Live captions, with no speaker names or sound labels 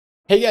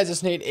Hey guys,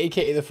 it's Nate,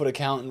 aka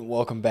TheFutAccountant.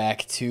 Welcome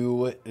back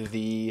to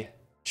the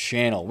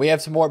channel. We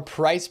have some more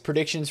price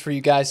predictions for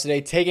you guys today,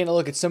 taking a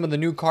look at some of the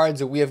new cards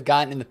that we have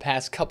gotten in the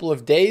past couple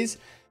of days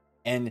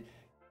and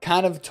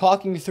kind of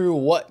talking through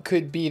what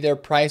could be their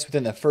price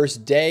within the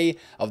first day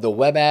of the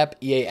web app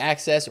EA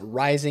Access,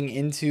 rising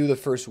into the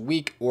first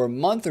week or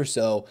month or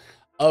so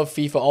of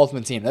FIFA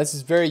Ultimate Team. This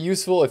is very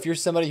useful if you're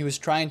somebody who is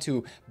trying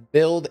to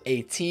build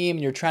a team,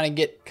 you're trying to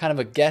get kind of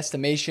a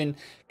guesstimation,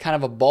 kind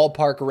of a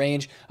ballpark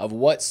range of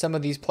what some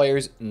of these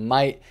players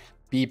might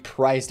be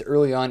priced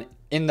early on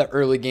in the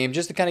early game,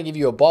 just to kind of give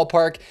you a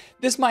ballpark.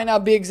 This might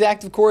not be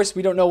exact, of course.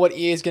 We don't know what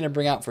EA is going to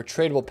bring out for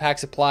tradable pack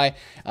supply,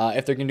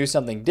 if they're going to do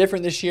something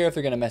different this year, if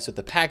they're going to mess with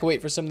the pack weight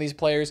for some of these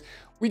players.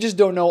 We just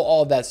don't know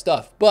all of that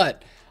stuff,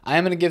 but I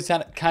am going to give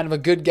kind of a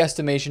good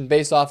guesstimation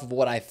based off of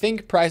what I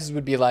think prices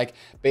would be like,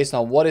 based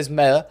on what is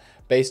meta,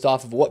 based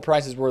off of what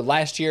prices were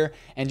last year,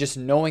 and just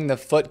knowing the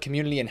FUT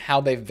community and how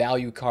they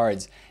value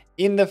cards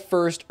in the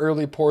first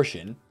early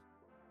portion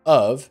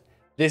of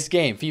this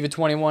game, FIFA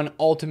 21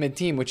 Ultimate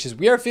Team, which is,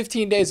 we are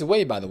 15 days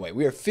away, by the way.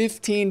 We are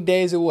 15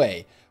 days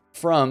away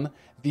from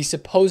the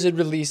supposed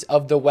release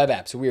of the web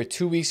app. So we are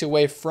 2 weeks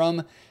away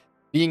from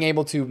being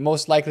able to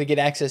most likely get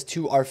access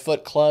to our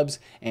FUT clubs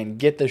and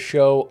get the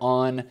show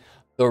on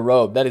the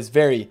road. That is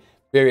very,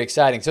 very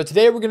exciting. So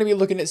today we're going to be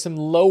looking at some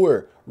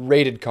lower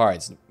rated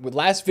cards. With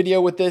last video,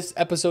 with this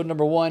episode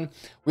number 1,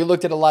 we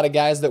looked at a lot of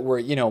guys that were,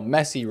 you know,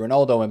 Messi,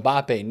 Ronaldo,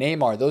 Mbappe,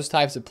 Neymar, those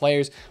types of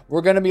players.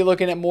 We're going to be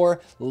looking at more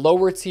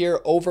lower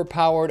tier,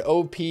 overpowered,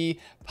 OP,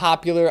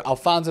 popular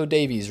Alphonso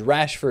Davies,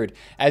 Rashford,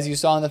 as you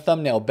saw in the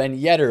thumbnail, Ben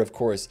Yedder, of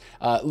course,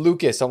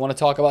 Lucas. I want to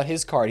talk about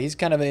his card. He's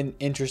kind of an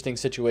interesting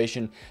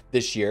situation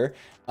this year.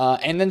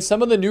 And then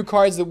some of the new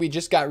cards that we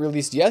just got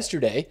released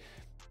yesterday.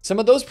 Some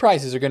of those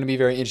prices are going to be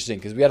very interesting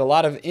because we had a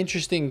lot of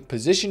interesting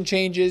position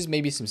changes,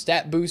 maybe some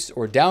stat boosts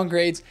or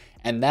downgrades,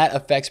 and that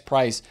affects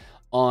price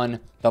on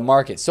the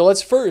market. So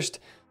let's first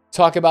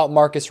talk about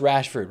Marcus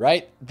Rashford,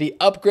 right? The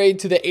upgrade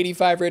to the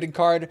 85 rated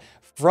card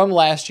from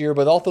last year,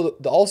 but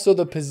also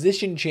the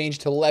position change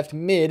to left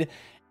mid.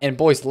 And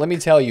boys, let me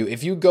tell you,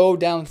 if you go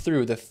down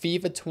through the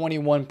FIFA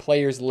 21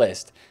 players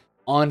list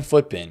on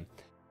Futbin,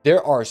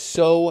 there are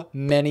so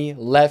many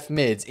left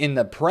mids in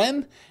the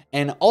Prem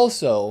and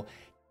also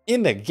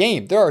in the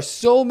game. There are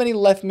so many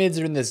left mids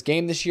that are in this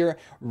game this year.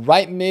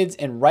 Right mids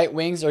and right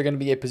wings are going to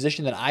be a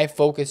position that I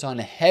focus on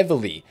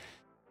heavily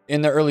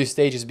in the early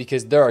stages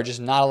because there are just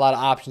not a lot of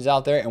options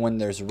out there. And when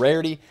there's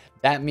rarity,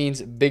 that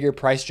means bigger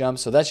price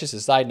jumps. So that's just a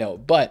side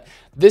note. But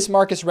this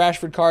Marcus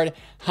Rashford card,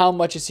 how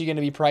much is he going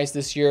to be priced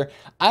this year?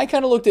 I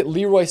kind of looked at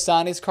Leroy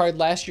Sané's card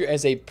last year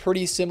as a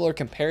pretty similar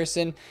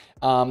comparison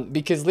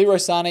because Leroy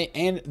Sané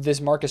and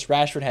this Marcus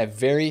Rashford have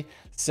very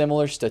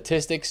similar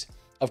statistics.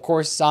 Of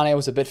course, Sané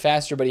was a bit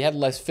faster, but he had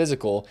less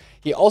physical.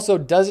 He also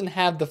doesn't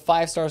have the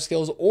 5-star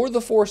skills or the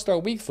 4-star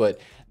weak foot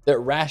that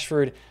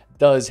Rashford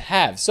does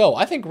have. So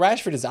I think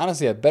Rashford is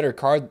honestly a better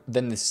card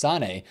than this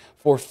Sané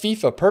for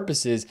FIFA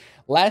purposes.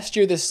 Last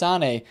year, this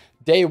Sané,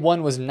 day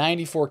 1 was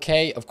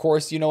 94K. Of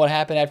course, you know what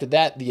happened after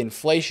that, the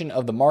inflation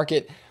of the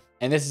market.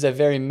 And this is a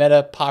very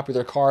meta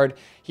popular card.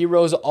 He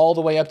rose all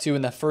the way up to,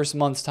 in the first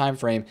month's time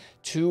frame,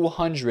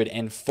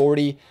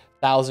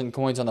 240,000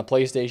 coins on the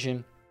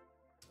PlayStation,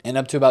 and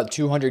up to about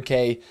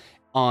 200K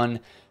on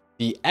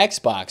the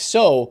Xbox.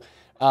 So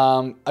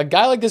a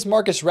guy like this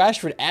Marcus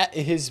Rashford at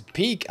his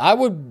peak, I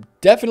would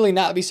definitely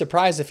not be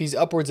surprised if he's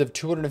upwards of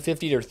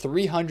 250 or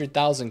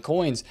 300,000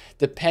 coins,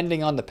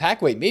 depending on the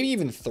pack weight, maybe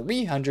even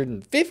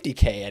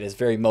 350K at his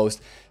very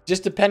most,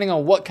 just depending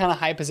on what kind of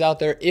hype is out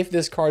there, if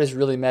this card is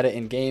really meta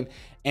in game,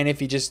 and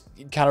if he just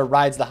kind of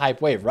rides the hype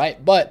wave,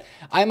 right? But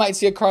I might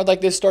see a card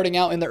like this starting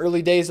out in the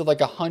early days of like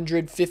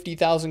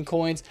 150,000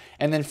 coins,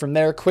 and then from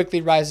there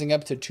quickly rising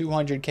up to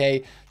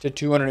 200K to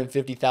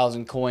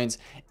 250,000 coins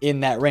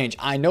in that range.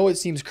 I know it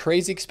seems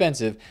crazy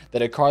expensive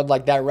that a card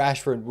like that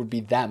Rashford would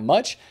be that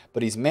much,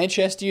 but he's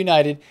Manchester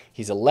United,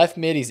 he's a left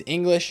mid, he's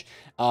English,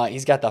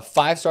 he's got the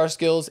 5-star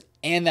skills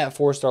and that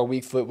 4-star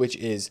weak foot, which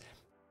is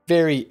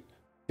very,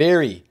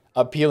 very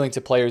appealing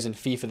to players in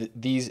FIFA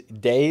these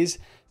days.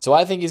 So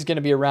I think he's going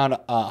to be around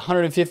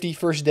 150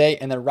 first day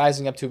and then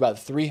rising up to about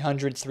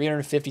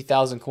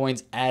 350,000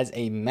 coins as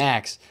a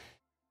max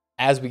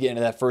as we get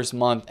into that first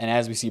month and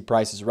as we see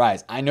prices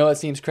rise. I know it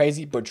seems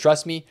crazy, but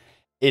trust me,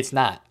 it's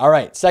not. All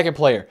right, second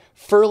player,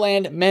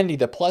 Ferland Mendy,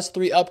 the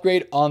 +3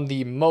 upgrade on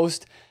the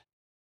most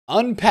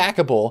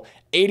unpackable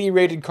 80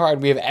 rated card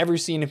we have ever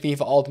seen in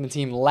FIFA Ultimate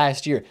Team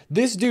last year.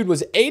 This dude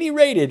was 80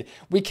 rated.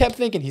 We kept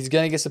thinking he's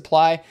going to get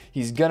supply,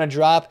 he's going to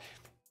drop.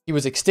 He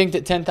was extinct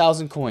at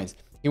 10,000 coins.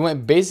 He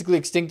went basically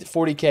extinct at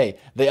 40K.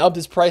 They upped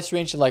his price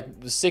range to like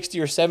 60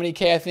 or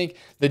 70K, I think.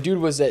 The dude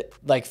was at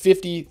like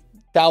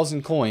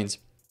 50,000 coins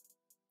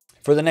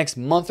for the next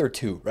month or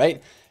two,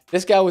 right?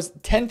 This guy was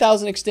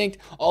 10,000 extinct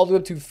all the way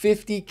up to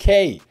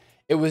 50K.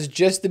 It was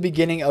just the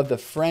beginning of the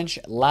French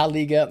La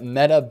Liga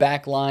meta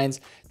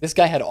backlines. This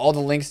guy had all the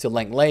links to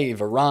Lenglet,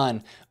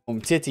 Varane,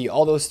 Umtiti,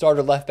 all those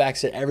starter left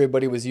backs that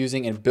everybody was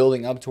using and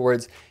building up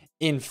towards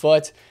in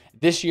FUT.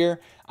 This year,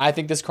 I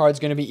think this card's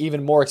going to be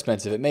even more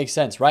expensive. It makes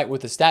sense, right?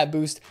 With the stat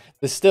boost,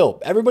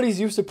 everybody's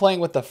used to playing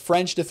with the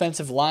French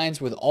defensive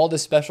lines with all the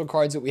special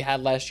cards that we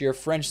had last year.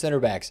 French center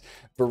backs,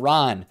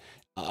 Varane,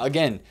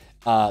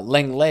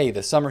 Lenglet,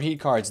 the Summer Heat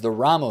cards, the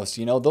Ramos,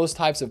 those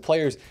types of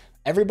players.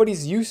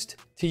 Everybody's used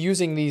to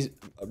using these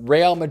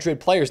Real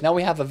Madrid players. Now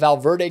we have a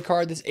Valverde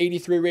card that's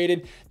 83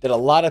 rated that a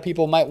lot of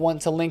people might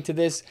want to link to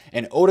this.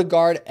 And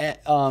Odegaard,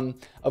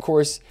 of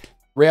course,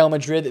 Real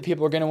Madrid, that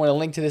people are going to want to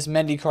link to this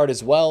Mendy card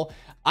as well.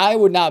 I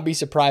would not be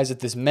surprised if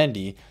this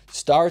Mendy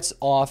starts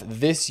off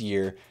this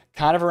year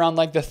kind of around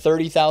like the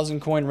 30,000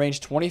 coin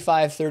range,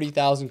 25,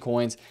 30,000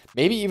 coins,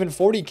 maybe even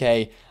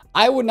 40K.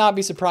 I would not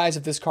be surprised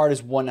if this card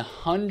is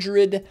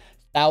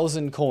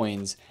 100,000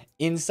 coins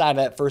inside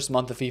that first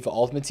month of FIFA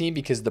Ultimate Team,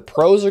 because the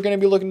pros are going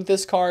to be looking at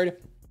this card.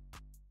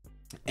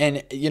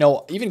 And,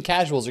 even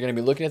casuals are going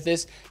to be looking at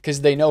this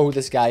because they know who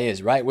this guy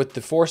is, right? With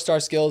the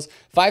 4-star skills,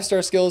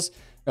 5-star skills.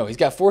 No, he's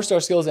got 4-star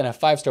skills and a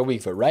 5-star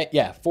weak foot, right?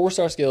 Yeah,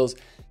 4-star skills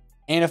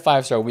and a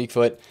 5-star weak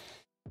foot.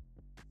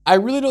 I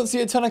really don't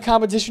see a ton of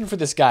competition for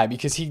this guy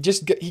because he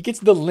gets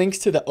the links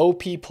to the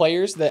OP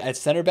players at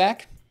center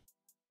back.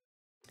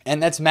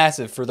 And that's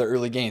massive for the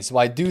early game. So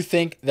I do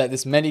think that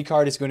this Mendy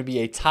card is going to be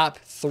a top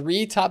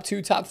 2,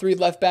 top 3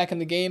 left back in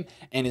the game.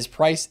 And his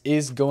price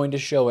is going to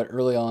show it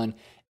early on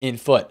in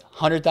foot.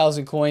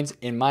 100,000 coins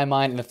in my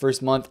mind in the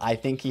first month. I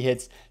think he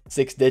hits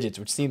 6 digits,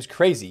 which seems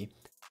crazy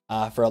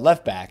for a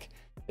left back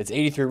that's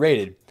 83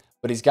 rated.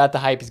 But he's got the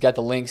hype, he's got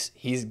the links,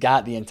 he's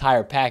got the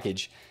entire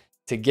package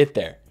to get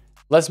there.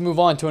 Let's move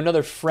on to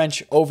another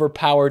French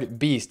overpowered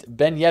beast.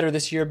 Ben Yedder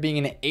this year being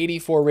an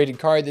 84 rated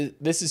card.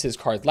 This is his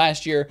card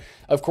last year.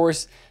 Of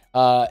course,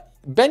 Ben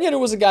Yedder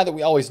was a guy that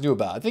we always knew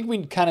about. I think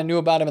we kind of knew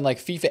about him in like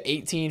FIFA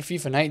 18,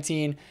 FIFA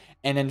 19.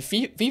 And then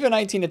FIFA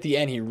 19 at the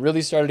end, he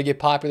really started to get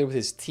popular with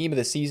his Team of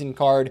the Season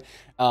card.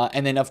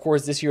 And then, of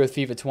course, this year with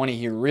FIFA 20,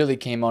 he really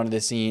came onto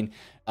the scene.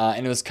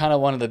 And it was kind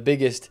of one of the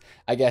biggest,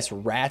 I guess,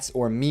 rats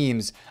or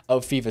memes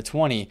of FIFA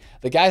 20.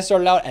 The guy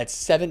started out at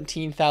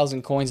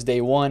 17,000 coins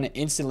day one,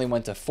 instantly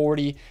went to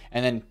 40,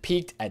 and then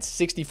peaked at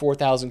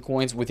 64,000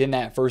 coins within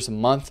that first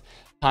month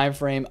time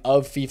frame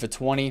of FIFA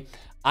 20.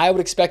 I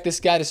would expect this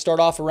guy to start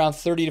off around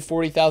 30 to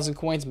 40,000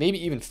 coins,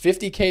 maybe even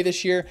 50K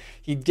this year.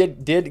 He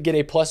did get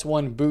a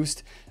 +1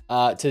 boost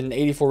to an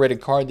 84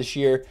 rated card this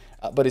year.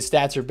 But his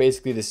stats are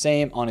basically the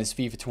same on his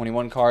FIFA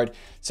 21 card.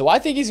 So I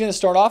think he's going to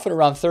start off at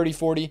around 30,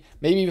 40,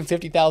 maybe even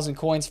 50,000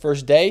 coins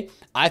first day.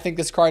 I think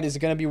this card is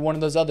going to be one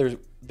of those others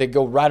that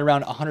go right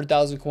around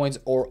 100,000 coins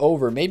or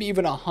over, maybe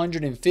even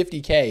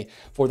 150K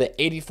for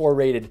the 84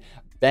 rated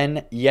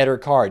Ben Yedder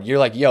card. You're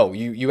like, yo,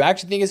 you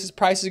actually think his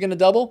price is going to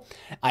double?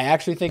 I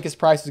actually think his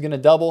price is going to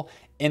double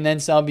and then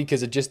some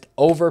because it just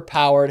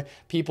overpowered.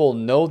 People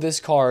know this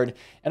card.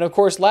 And of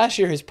course, last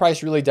year his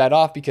price really died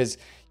off because,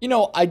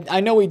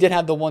 I know he did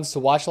have the ones to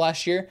watch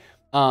last year,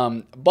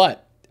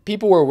 but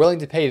people were willing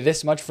to pay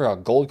this much for a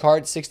gold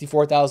card,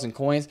 64,000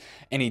 coins,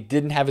 and he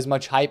didn't have as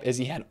much hype as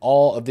he had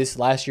all of this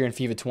last year in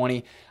FIFA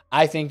 20.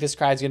 I think this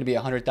card is going to be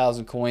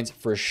 100,000 coins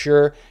for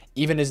sure.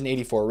 Even as an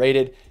 84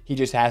 rated, he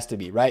just has to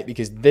be, right?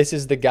 Because this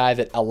is the guy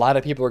that a lot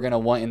of people are going to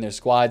want in their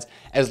squads.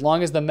 As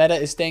long as the meta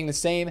is staying the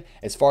same,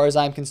 as far as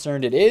I'm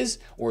concerned it is,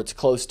 or it's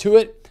close to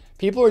it,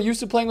 people are used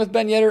to playing with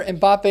Ben Yedder,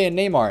 Mbappe, and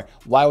Neymar.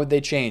 Why would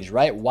they change,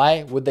 right?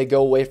 Why would they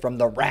go away from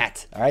the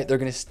rat, all right? They're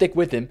going to stick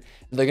with him.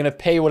 They're going to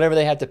pay whatever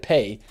they have to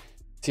pay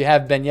to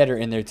have Ben Yedder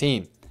in their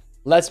team.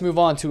 Let's move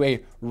on to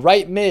a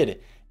right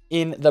mid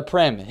in the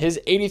Prem. His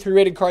 83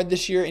 rated card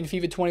this year in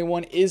FIFA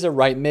 21 is a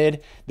right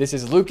mid. This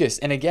is Lucas.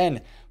 And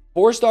again,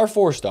 4-star,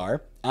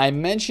 4-star. I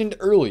mentioned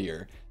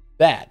earlier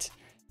that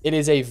it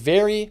is a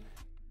very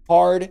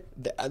hard,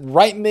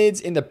 right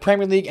mids in the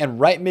Premier League and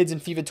right mids in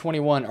FIFA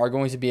 21 are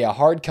going to be a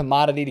hard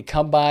commodity to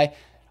come by.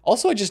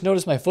 Also, I just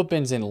noticed my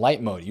footpin's in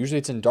light mode. Usually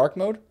it's in dark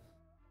mode.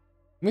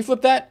 Let me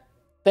flip that.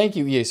 Thank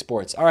you, EA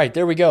Sports. All right,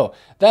 there we go.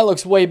 That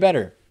looks way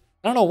better.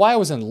 I don't know why I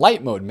was in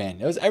light mode,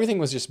 man. Everything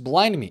was just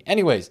blinding me.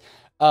 Anyways,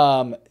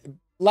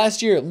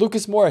 last year,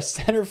 Lucas Moura,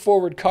 center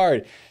forward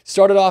card,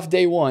 started off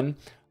day one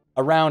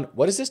around,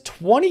 what is this,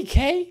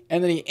 20K?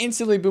 And then he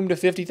instantly boomed to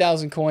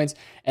 50,000 coins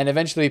and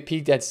eventually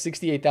peaked at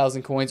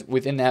 68,000 coins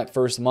within that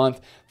first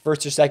month,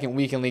 first or second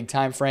week in league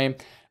time frame.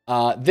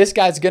 This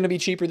guy's going to be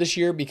cheaper this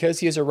year because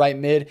he is a right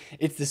mid.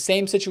 It's the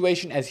same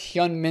situation as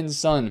Hyun-Min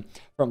Son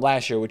from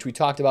last year, which we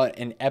talked about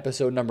in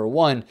episode number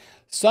 1.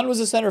 Son was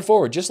a center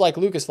forward, just like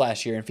Lucas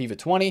last year in FIFA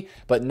 20,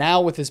 but now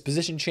with his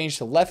position change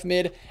to left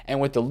mid and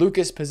with the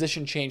Lucas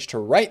position change to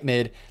right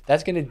mid,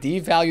 that's going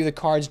to devalue the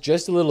cards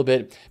just a little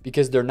bit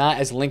because they're not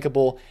as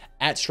linkable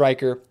at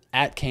striker,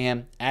 at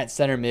cam, at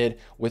center mid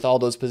with all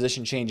those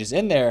position changes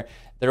in there.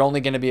 They're only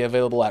going to be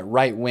available at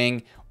right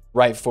wing,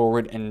 right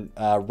forward, and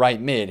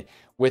right mid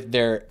with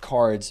their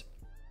cards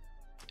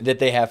that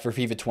they have for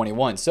FIFA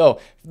 21. So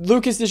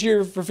Lucas this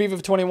year for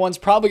FIFA 21 is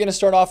probably going to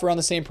start off around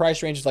the same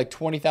price range as like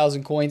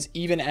 20,000 coins,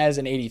 even as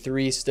an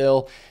 83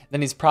 still.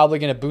 Then he's probably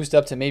going to boost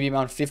up to maybe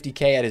around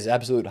 50K at his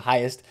absolute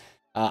highest.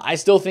 I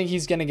still think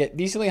he's going to get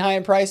decently high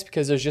in price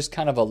because there's just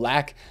kind of a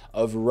lack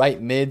of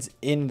right mids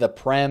in the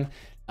Prem.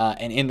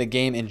 and in the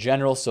game in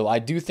general. So I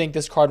do think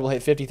this card will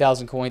hit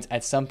 50,000 coins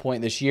at some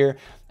point this year.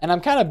 And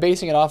I'm kind of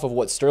basing it off of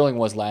what Sterling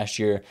was last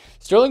year.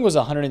 Sterling was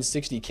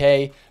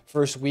 160K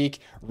first week.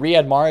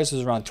 Riyad Mahrez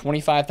was around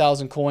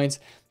 25,000 coins.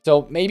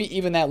 So maybe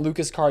even that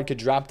Lucas card could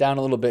drop down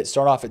a little bit,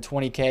 start off at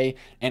 20K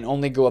and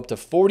only go up to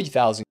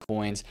 40,000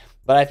 coins.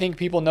 But I think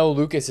people know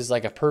Lucas is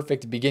like a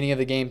perfect beginning of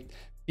the game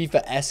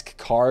FIFA-esque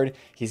card.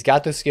 He's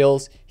got the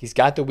skills, he's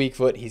got the weak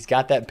foot, he's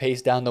got that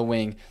pace down the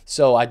wing.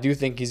 So I do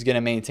think he's going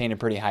to maintain a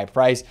pretty high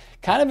price.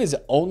 Kind of his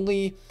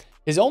only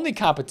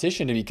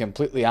competition, to be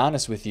completely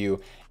honest with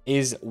you,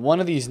 is one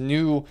of these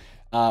new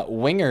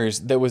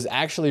wingers that was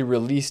actually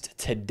released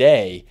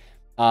today.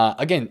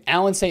 Again,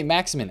 Alan St.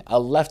 Maximin, a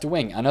left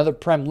wing, another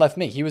Prem left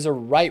mid. He was a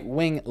right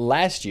wing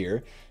last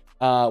year.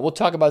 We'll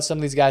talk about some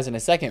of these guys in a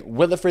second.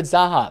 Wilfried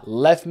Zaha,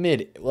 left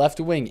mid, left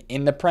wing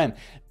in the Prem.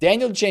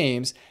 Daniel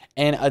James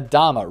and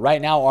Adama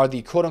right now are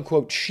the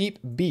quote-unquote cheap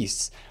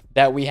beasts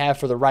that we have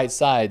for the right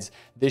sides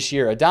this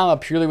year. Adama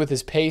purely with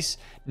his pace,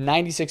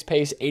 96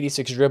 pace,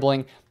 86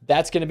 dribbling.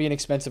 That's going to be an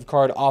expensive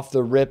card off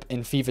the rip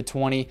in FIFA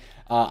 20.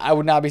 I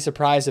would not be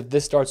surprised if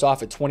this starts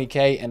off at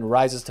 20K and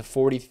rises to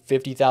 40,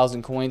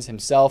 50,000 coins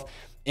himself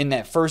in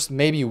that first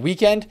maybe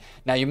weekend.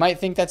 Now you might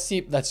think that's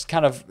steep, that's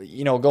kind of,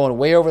 you know, going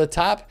way over the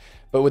top,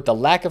 but with the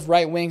lack of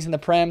right wings in the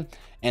Prem,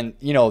 and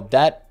you know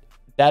that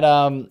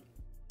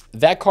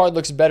card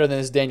looks better than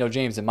this Daniel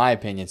James in my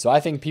opinion. So I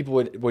think people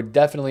would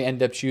definitely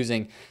end up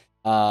choosing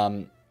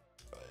the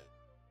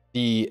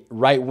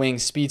right wing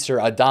speedster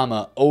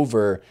Adama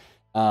over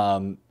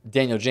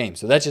Daniel James.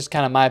 So that's just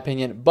kind of my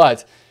opinion,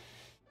 but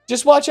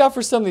just watch out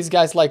for some of these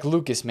guys like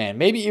Lucas, man.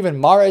 Maybe even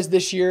Mahrez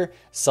this year,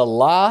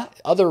 Salah,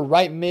 other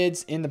right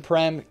mids in the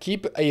Prem.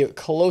 Keep a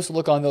close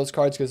look on those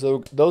cards because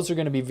those are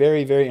going to be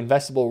very, very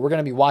investable. We're going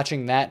to be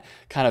watching that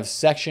kind of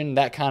section,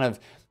 that kind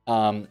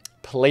of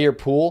player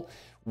pool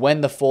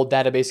when the full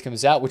database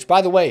comes out, which,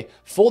 by the way,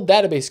 full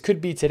database could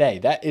be today.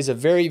 That is a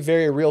very,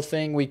 very real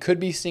thing. We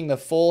could be seeing the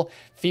full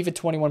FIFA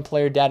 21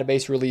 player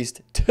database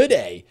released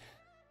today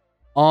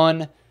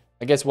on,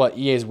 I guess, what,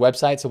 EA's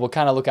website. So we'll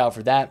kind of look out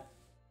for that.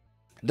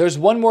 There's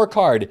one more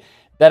card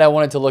that I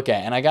wanted to look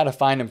at, and I got to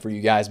find him for you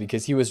guys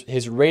because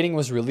his rating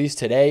was released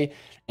today,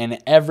 and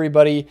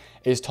everybody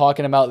is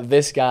talking about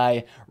this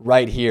guy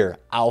right here,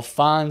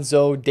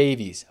 Alphonso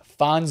Davies.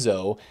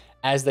 Fonzo,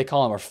 as they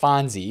call him, or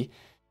Fonzie.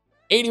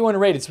 81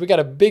 rated, so we got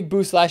a big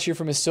boost last year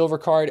from his silver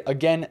card.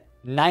 Again,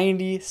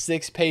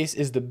 96 pace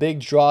is the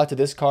big draw to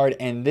this card,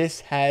 and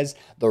this has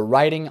the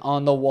writing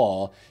on the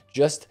wall,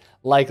 just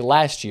like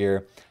last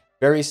year.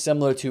 Very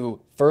similar to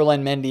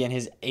Ferland Mendy and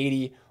his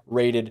 80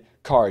 rated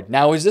card.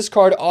 Now, is this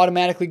card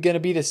automatically going to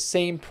be the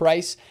same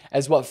price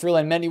as what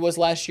Ferland Mendy was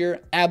last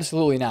year?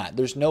 Absolutely not.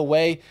 There's no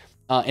way,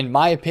 in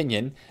my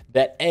opinion,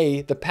 that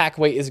A, the pack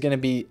weight is going to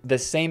be the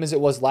same as it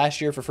was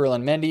last year for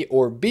Ferland Mendy,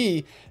 or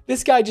B,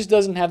 this guy just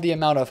doesn't have the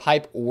amount of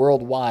hype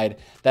worldwide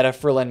that a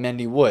Ferland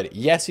Mendy would.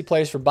 Yes, he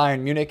plays for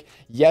Bayern Munich.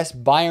 Yes,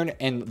 Bayern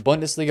and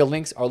Bundesliga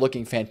links are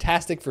looking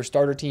fantastic for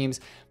starter teams,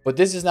 but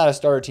this is not a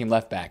starter team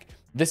left back.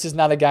 This is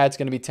not a guy that's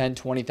going to be 10,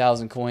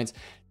 20,000 coins.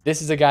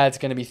 This is a guy that's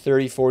going to be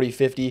 30, 40,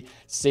 50,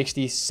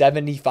 60,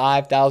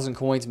 75,000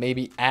 coins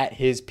maybe at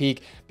his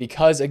peak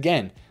because,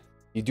 again,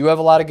 you do have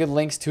a lot of good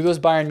links to those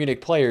Bayern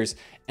Munich players.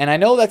 And I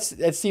know that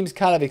seems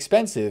kind of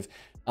expensive,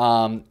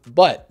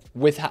 but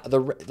with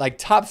the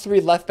top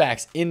 3 left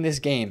backs in this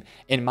game,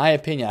 in my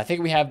opinion, I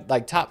think we have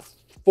like top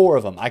 4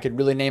 of them I could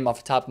really name off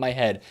the top of my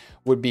head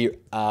would be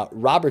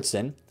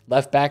Robertson,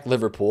 left back,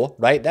 Liverpool,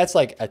 right? That's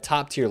like a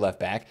top tier left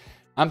back.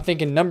 I'm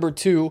thinking number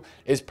 2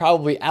 is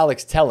probably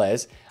Alex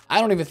Telles. I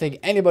don't even think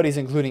anybody's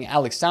including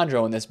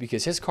Alexandro in this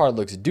because his card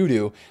looks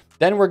doo-doo.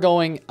 Then we're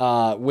going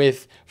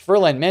with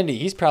Ferland Mendy.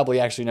 He's probably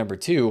actually number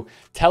 2.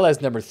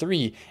 Telles number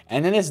 3.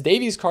 And then this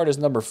Davies card is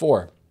number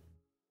 4.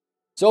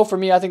 So for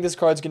me, I think this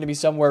card's going to be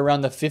somewhere around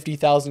the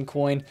 50,000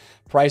 coin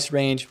price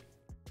range.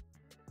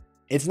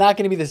 It's not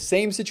going to be the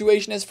same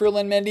situation as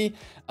Ferland Mendy,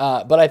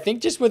 but I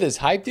think just with his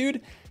hype, dude,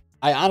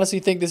 I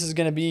honestly think this is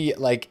going to be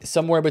like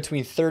somewhere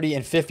between 30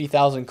 and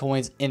 50,000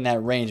 coins in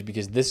that range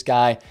because this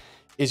guy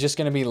is just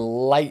going to be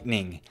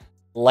lightning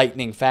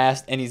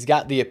fast, and he's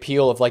got the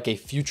appeal of like a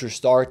future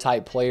star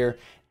type player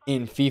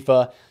in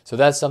FIFA. So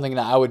that's something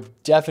that I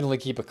would definitely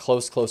keep a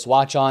close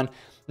watch on.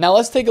 Now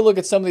let's take a look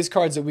at some of these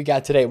cards that we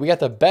got today. We got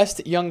the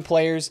best young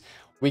players.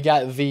 We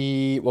got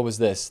the, what was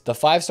this? The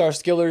 5-star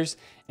skillers,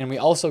 and we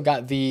also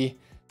got the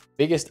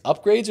biggest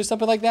upgrades or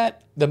something like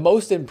that. The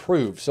most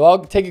improved. So I'll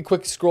take a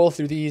quick scroll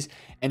through these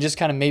and just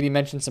kind of maybe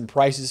mention some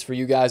prices for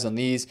you guys on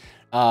these.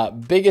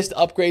 Biggest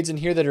upgrades in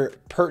here that are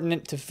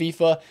pertinent to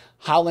FIFA.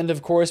 Haaland,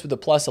 of course, with the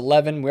plus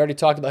 11. We already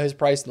talked about his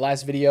price in the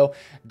last video.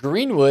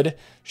 Greenwood,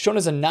 shown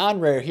as a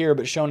non-rare here,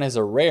 but shown as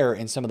a rare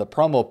in some of the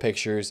promo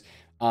pictures.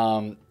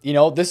 You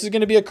know, this is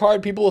going to be a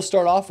card people will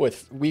start off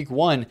with week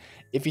 1.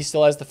 If he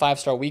still has the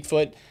 5-star weak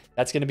foot,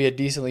 that's going to be a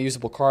decently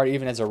usable card,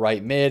 even as a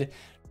right mid.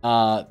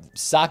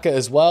 Saka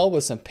as well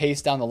with some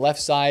pace down the left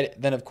side.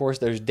 Then, of course,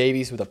 there's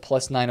Davies with a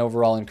plus 9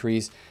 overall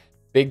increase.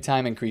 Big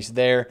time increase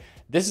there.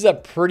 This is a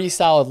pretty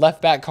solid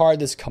left back card,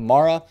 this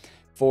Kamara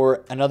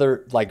for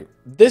another, like,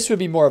 this would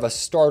be more of a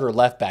starter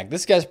left back.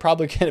 This guy's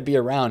probably going to be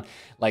around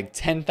like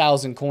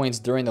 10,000 coins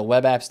during the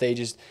web app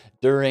stages,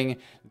 during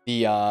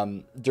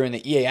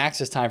the EA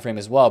Access time frame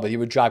as well, but he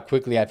would drop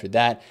quickly after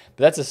that.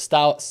 But that's a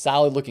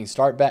solid looking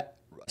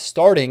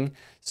starting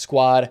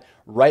squad.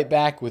 Right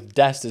back with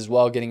Dest as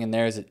well getting in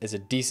there is a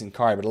decent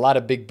card, but a lot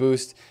of big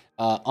boost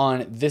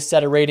on this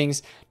set of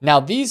ratings. Now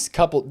these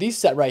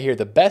set right here,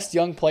 the best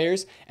young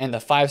players and the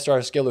 5-star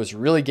skillers,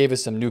 really gave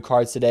us some new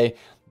cards today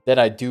that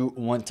I do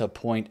want to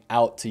point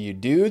out to you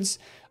dudes.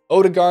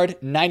 Odegaard,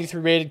 93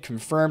 rated,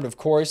 confirmed, of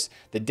course.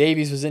 The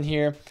Davies was in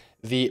here.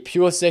 The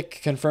Pulisic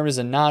confirmed as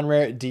a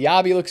non-rare.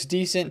 Diaby looks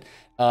decent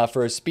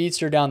for a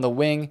speedster down the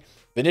wing.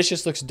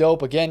 Vinicius looks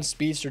dope, again,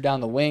 speedster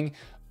down the wing.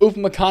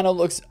 Upamecano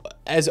looks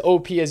as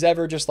OP as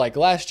ever, just like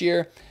last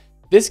year.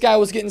 This guy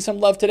was getting some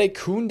love today.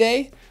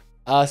 Koundé,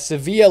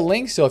 Sevilla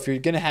link. So if you're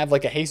going to have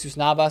like a Jesus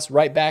Navas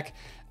right back,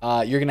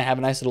 you're going to have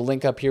a nice little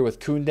link up here with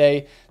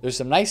Koundé. There's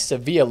some nice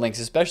Sevilla links,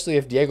 especially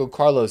if Diego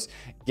Carlos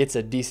gets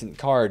a decent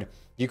card.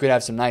 You could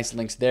have some nice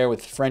links there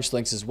with French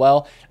links as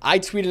well. I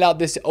tweeted out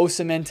this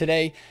Osimhen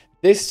today.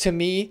 This, to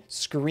me,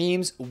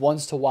 screams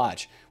ones to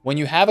watch. When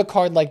you have a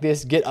card like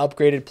this, get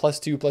upgraded,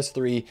 +2,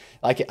 +3.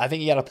 Like, I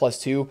think you got a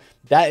 +2.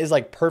 That is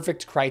like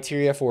perfect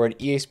criteria for an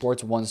EA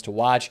Sports ones to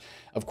watch.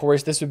 Of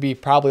course, this would be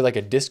probably like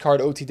a discard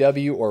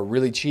OTW or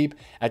really cheap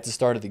at the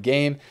start of the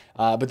game.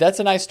 But that's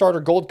a nice starter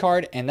gold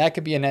card, and that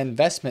could be an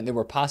investment that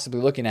we're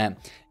possibly looking at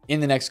in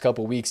the next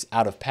couple weeks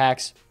out of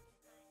packs.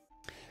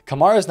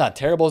 Kamara's not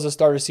terrible as a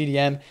starter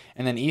CDM,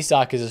 and then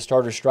Isak as a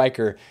starter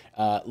striker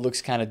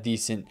looks kind of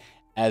decent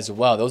as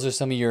well. Those are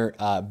some of your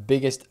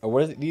biggest, or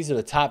what are these are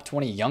the top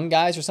 20 young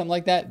guys or something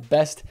like that.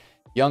 Best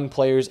young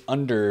players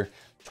under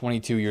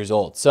 22 years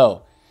old.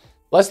 So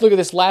let's look at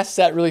this last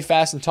set really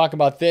fast and talk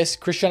about this.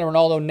 Cristiano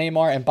Ronaldo,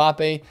 Neymar,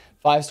 Mbappe,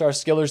 5-star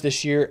skillers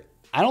this year.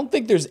 I don't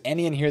think there's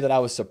any in here that I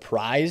was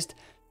surprised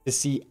to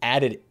see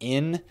added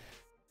in.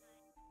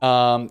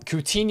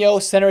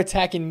 Coutinho, center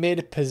attacking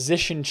mid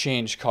position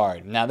change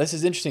card. Now this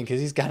is interesting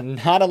because he's got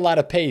not a lot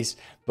of pace,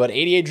 but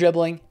 88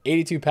 dribbling,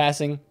 82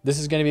 passing. This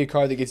is going to be a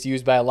card that gets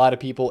used by a lot of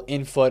people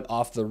in foot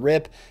off the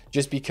rip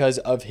just because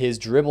of his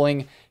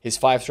dribbling, his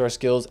 5-star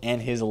skills,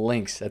 and his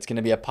links. That's going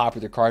to be a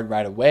popular card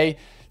right away.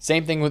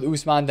 Same thing with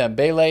Ousmane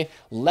Dembele.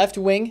 Left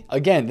wing,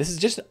 again, this is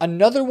just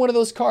another one of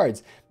those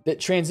cards that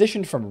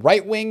transitioned from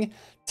right wing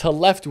to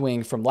left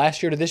wing from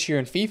last year to this year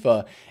in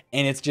FIFA,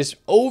 and it's just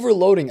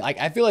overloading. Like,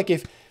 I feel like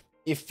if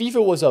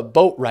FIFA was a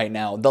boat right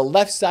now, the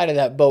left side of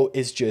that boat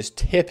is just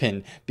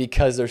tipping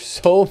because there's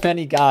so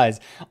many guys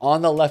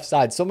on the left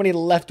side, so many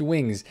left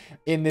wings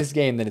in this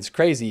game that it's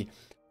crazy.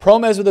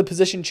 Promes with a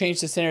position change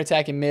to center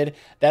attacking mid.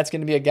 That's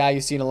going to be a guy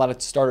you see in a lot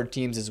of starter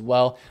teams as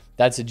well.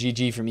 That's a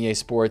GG from EA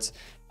Sports.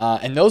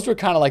 And those were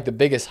kind of like the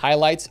biggest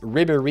highlights.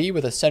 Ribéry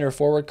with a center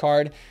forward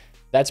card.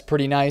 That's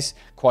pretty nice.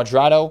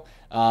 Cuadrado.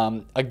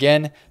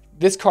 Again,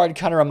 this card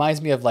kind of reminds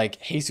me of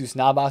like Jesus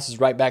Navas'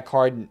 right back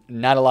card.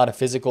 Not a lot of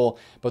physical,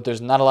 but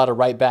there's not a lot of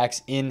right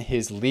backs in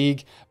his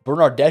league.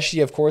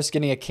 Bernardeschi, of course,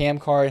 getting a cam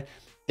card.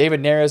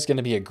 David Neres is going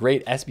to be a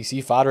great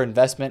SBC fodder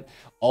investment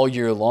all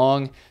year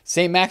long.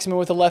 St. Maximin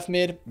with a left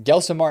mid.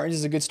 Gelson Martins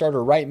is a good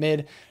starter right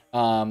mid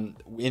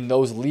in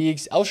those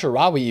leagues. El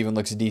Shaarawy even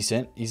looks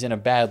decent. He's in a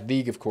bad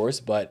league, of course,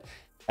 but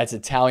that's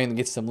Italian.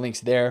 Gets some links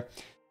there.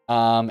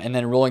 And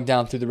then rolling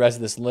down through the rest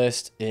of this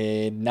list,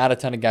 not a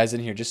ton of guys in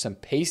here. Just some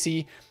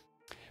pacey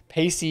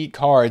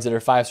cards that are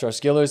 5-star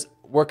skillers.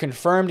 We're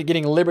confirmed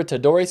getting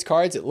Libertadores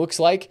cards, it looks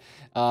like.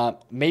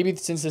 Maybe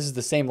since this is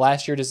the same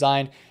last year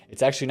design,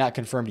 it's actually not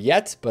confirmed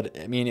yet. But,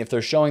 I mean, if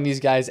they're showing these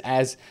guys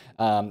as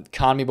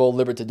CONMEBOL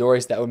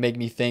Libertadores, that would make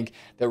me think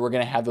that we're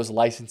going to have those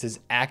licenses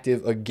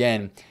active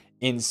again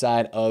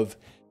inside of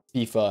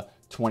FIFA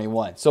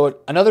 21. So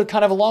another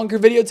kind of a longer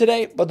video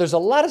today, but there's a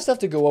lot of stuff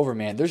to go over,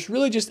 man. There's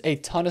really just a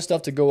ton of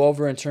stuff to go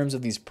over in terms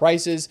of these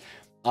prices.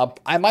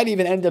 I might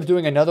even end up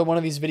doing another one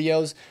of these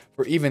videos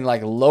for even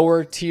like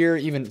lower tier,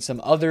 even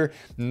some other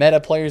meta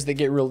players that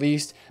get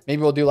released.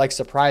 Maybe we'll do like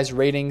surprise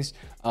ratings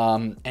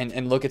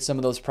and look at some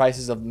of those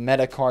prices of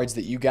meta cards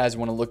that you guys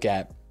want to look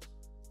at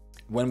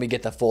when we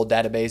get the full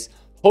database.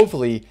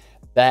 Hopefully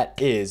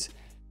that is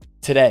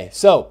today.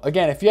 So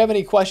again, if you have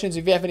any questions,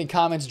 if you have any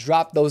comments,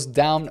 drop those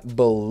down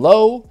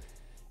below.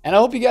 And I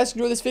hope you guys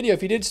enjoyed this video.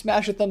 If you did,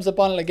 smash a thumbs up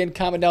on it. Again,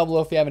 comment down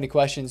below if you have any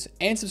questions.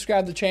 And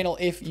subscribe to the channel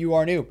if you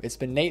are new. It's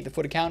been Nate, the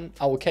Foot Accountant.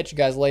 I will catch you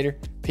guys later.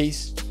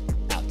 Peace.